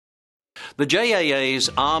The JAA's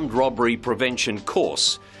Armed Robbery Prevention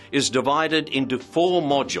course is divided into 4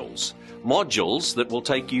 modules. Modules that will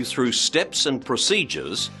take you through steps and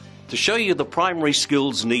procedures to show you the primary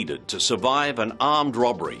skills needed to survive an armed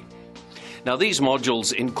robbery. Now, these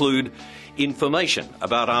modules include information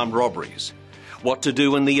about armed robberies, what to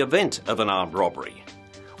do in the event of an armed robbery,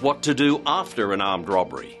 what to do after an armed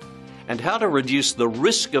robbery, and how to reduce the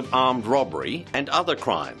risk of armed robbery and other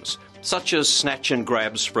crimes, such as snatch and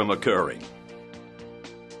grabs, from occurring.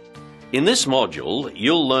 In this module,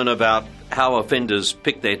 you'll learn about how offenders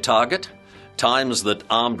pick their target, times that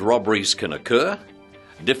armed robberies can occur,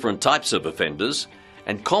 different types of offenders,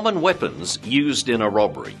 and common weapons used in a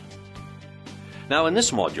robbery. Now, in this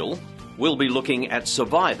module, we'll be looking at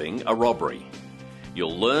surviving a robbery.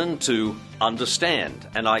 You'll learn to understand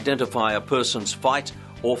and identify a person's fight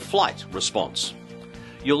or flight response.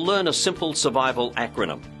 You'll learn a simple survival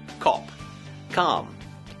acronym: COP, calm,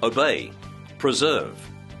 obey, preserve,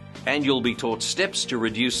 and you'll be taught steps to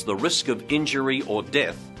reduce the risk of injury or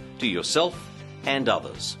death to yourself and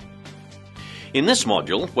others. In this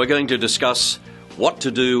module, we're going to discuss what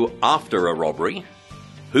to do after a robbery,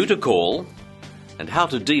 who to call, and how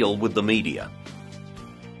to deal with the media.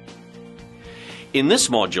 In this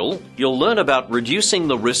module, you'll learn about reducing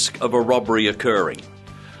the risk of a robbery occurring,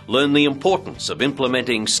 learn the importance of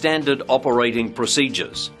implementing standard operating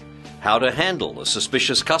procedures, how to handle a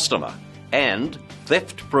suspicious customer, and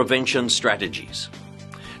theft prevention strategies.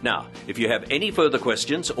 Now, if you have any further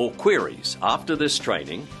questions or queries after this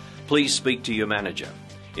training, please speak to your manager.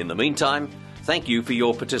 In the meantime, thank you for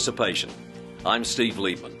your participation. I'm Steve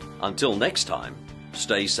Liebman. Until next time,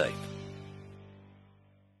 stay safe.